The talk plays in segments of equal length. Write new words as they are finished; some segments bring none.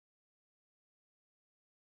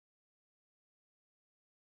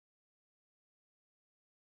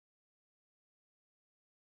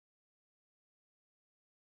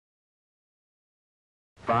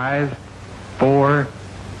5, 4,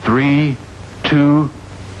 3, 2,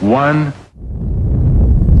 1.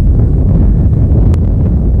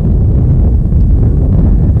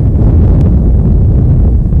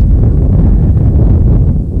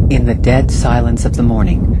 In the dead silence of the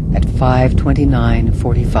morning, at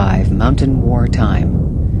 5:29:45 Mountain War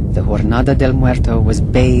time, the Jornada del Muerto was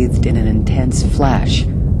bathed in an intense flash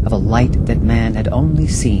of a light that man had only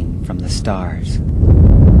seen from the stars.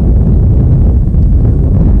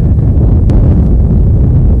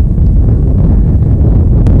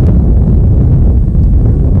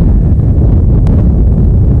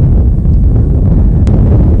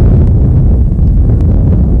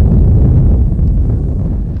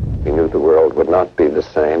 Not be the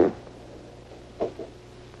same.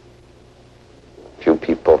 Few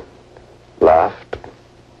people laughed.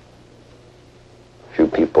 Few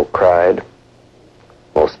people cried.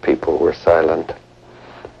 Most people were silent.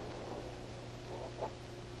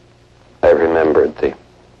 I remembered the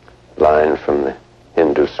line from the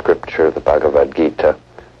Hindu scripture, the Bhagavad Gita.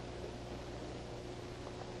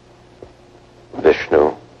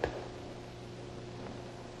 Vishnu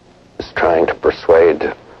is trying to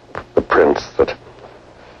persuade the prince that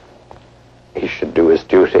he should do his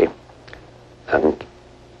duty, and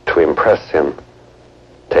to impress him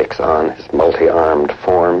takes on his multi-armed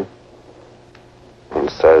form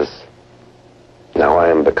and says, "Now I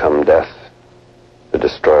am become death, the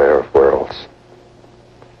destroyer of worlds."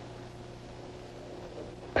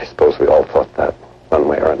 I suppose we all thought that one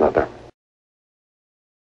way or another.